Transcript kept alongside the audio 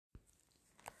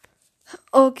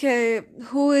Okay,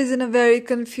 who is in a very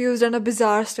confused and a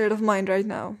bizarre state of mind right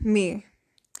now? Me.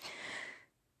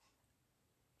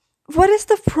 What is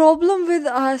the problem with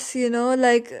us,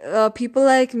 like people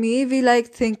like me, we like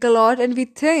think a lot and we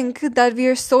think that we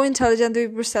are so intelligent that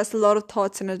we process a lot of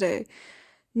thoughts in a day.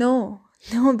 No,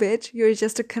 no, bitch, you're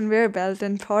just a conveyor belt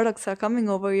and products are coming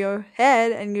over your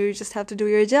head and you just have to do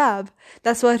your job.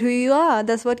 That's what who you are.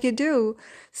 That's what you do.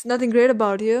 It's nothing great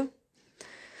about you.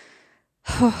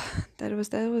 That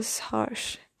was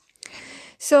harsh.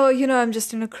 So, I'm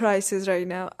just in a crisis right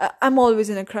now. I'm always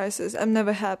in a crisis. I'm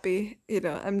never happy.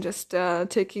 I'm just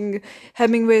taking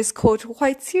Hemingway's quote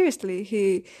quite seriously.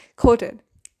 He quoted,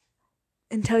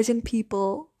 intelligent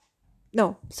people.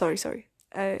 No, sorry.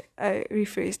 I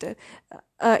rephrased it.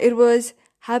 It was,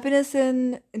 happiness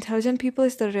in intelligent people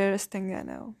is the rarest thing I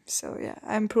know. So, yeah,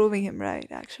 I'm proving him right,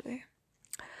 actually.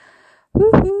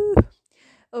 Woohoo!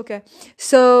 Okay.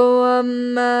 So,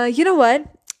 you know what?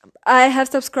 I have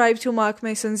subscribed to Mark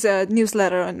Mason's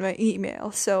newsletter on my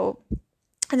email. So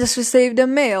I just received a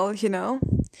mail.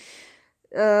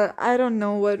 I don't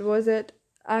know what was it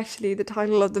actually, the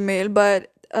title of the mail,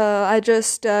 but I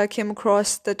just came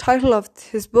across the title of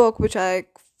his book, which I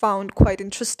found quite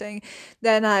interesting.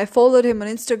 Then I followed him on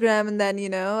Instagram, and then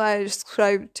I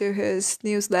subscribed to his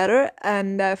newsletter,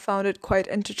 and I found it quite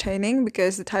entertaining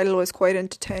because the title was quite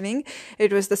entertaining.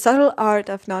 It was The Subtle Art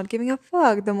of Not Giving a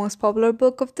Fuck, the most popular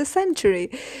book of the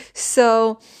century.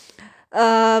 So you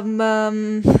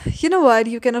know what?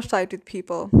 You cannot fight with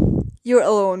people. You're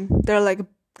alone. There are like a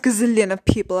gazillion of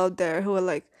people out there who are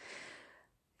like,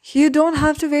 you don't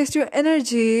have to waste your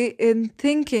energy in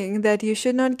thinking that you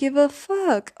should not give a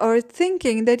fuck or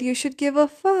thinking that you should give a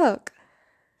fuck.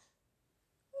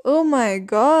 Oh my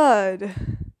god.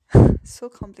 So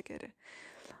complicated.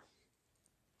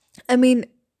 I mean,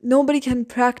 nobody can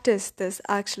practice this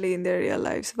actually in their real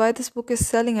lives. Why this book is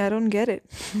selling, I don't get it.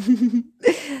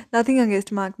 Nothing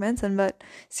against Mark Manson, but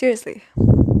seriously,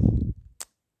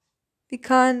 we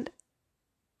can't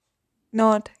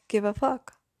not give a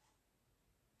fuck.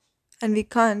 And we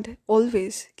can't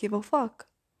always give a fuck.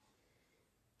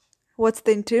 What's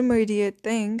the intermediate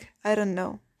thing? I don't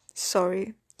know.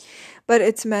 Sorry. But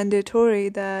it's mandatory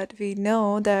that we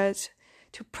know that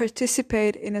to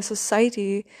participate in a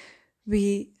society,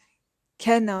 we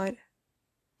cannot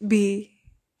be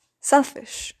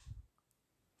selfish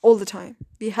all the time.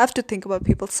 We have to think about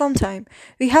people sometime.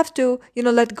 We have to,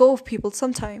 let go of people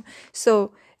sometime.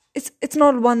 So it's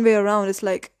not one way around. It's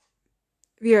like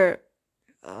we are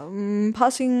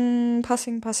passing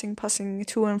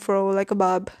to and fro like a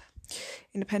bob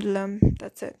in a pendulum.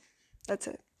 That's it.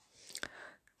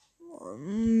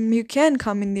 You can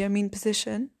come in their mean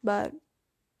position, but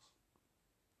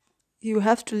you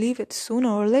have to leave it sooner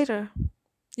or later.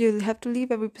 You'll have to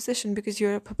leave every position because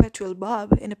you're a perpetual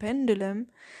bob in a pendulum,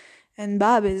 and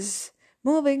bob is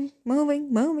moving.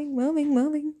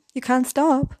 You can't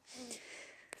stop.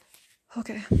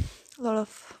 Okay, a lot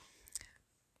of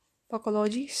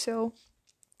psychology. So,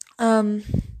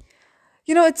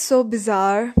 it's so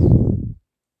bizarre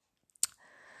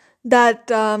that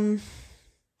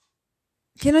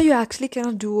you actually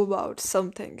cannot do about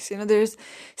some things. There's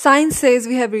science says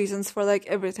we have reasons for like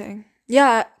everything.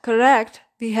 Yeah, correct.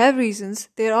 We have reasons.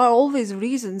 There are always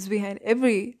reasons behind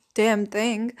every damn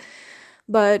thing.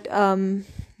 But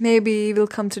maybe we'll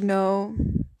come to know.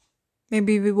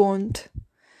 Maybe we won't.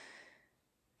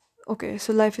 Okay,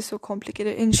 so life is so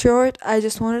complicated. In short, I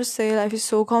just wanted to say life is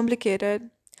so complicated.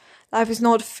 Life is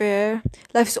not fair.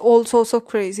 Life is also so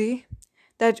crazy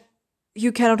that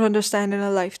you cannot understand in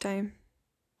a lifetime.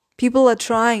 People are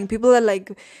trying. People are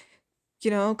like,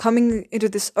 coming into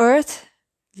this earth,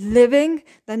 living,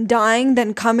 then dying,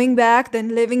 then coming back,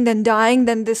 then living, then dying,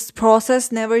 then this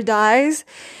process never dies.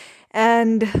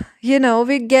 And,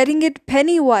 we're getting it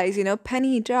penny-wise,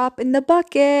 penny drop in the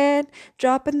bucket.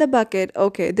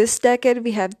 Okay, this decade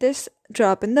we have this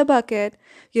drop in the bucket.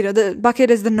 The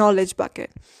bucket is the knowledge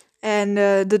bucket. And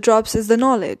the drops is the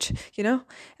knowledge,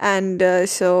 and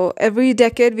so every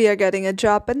decade we are getting a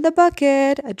drop in the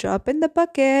bucket.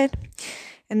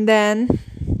 And then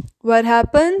what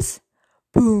happens?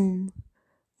 Boom,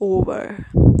 over.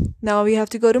 Now we have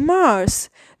to go to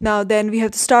Mars. Now then we have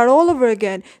to start all over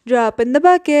again. Drop in the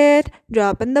bucket.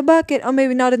 Or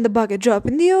maybe not in the bucket. Drop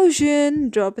in the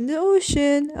ocean.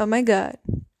 Oh my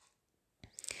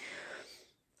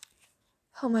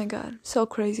god. So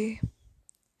crazy.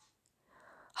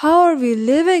 How are we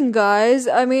living, guys?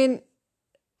 I mean,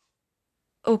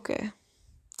 okay.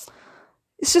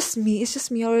 It's just me,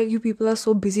 or you people are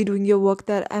so busy doing your work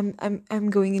that I'm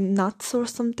going in nuts or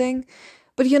something.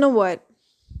 But you know what?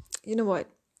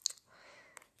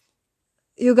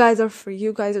 you guys are free.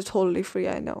 You guys are totally free,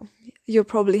 I know. You're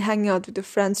probably hanging out with your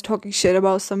friends, talking shit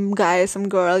about some guy, some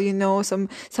girl, some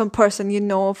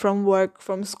person from work,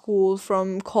 from school,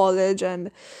 from college,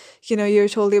 and you're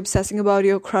totally obsessing about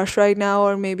your crush right now,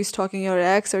 or maybe stalking your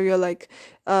ex, or you're like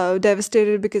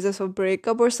devastated because of a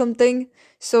breakup or something.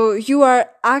 So you are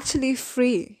actually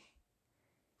free.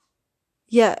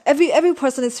 Yeah, every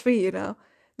person is free,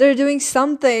 They're doing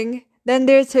something, then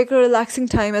they take a relaxing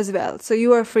time as well. So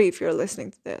you are free if you're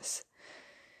listening to this.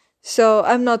 So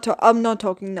I'm not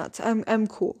talking nuts. I'm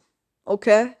cool.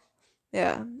 Okay?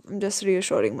 Yeah, I'm just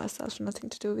reassuring myself. Nothing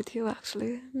to do with you,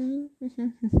 actually.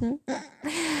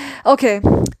 Okay.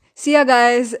 See ya,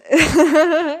 guys.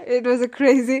 It was a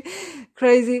crazy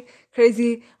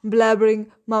blabbering,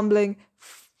 mumbling,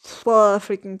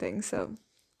 freaking thing. So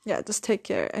yeah, just take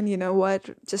care. And you know what?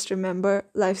 Just remember,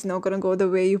 life's not gonna go the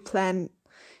way you plan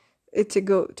it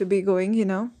to be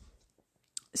going.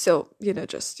 So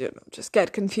just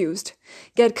get confused,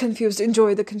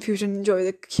 enjoy the confusion, enjoy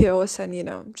the chaos,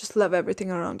 and just love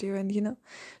everything around you. And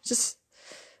just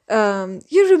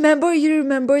you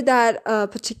remember that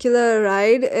particular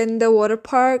ride in the water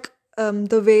park,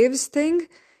 the waves thing.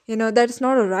 That's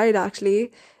not a ride,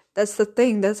 actually. That's the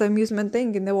thing. That's the amusement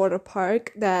thing in the water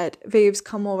park, that waves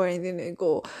come over and then you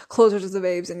go closer to the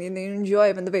waves, and you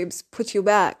enjoy when the waves put you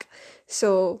back.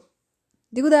 So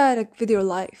do that with your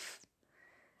life.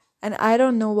 And I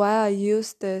don't know why I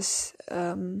use this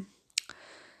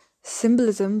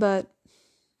symbolism, but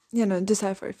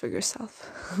decipher it for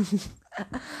yourself.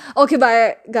 Okay,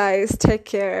 bye guys. Take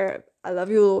care. I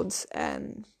love you loads,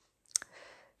 and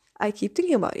I keep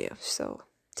thinking about you. So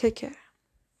take care.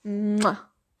 Mwah.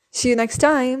 See you next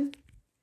time.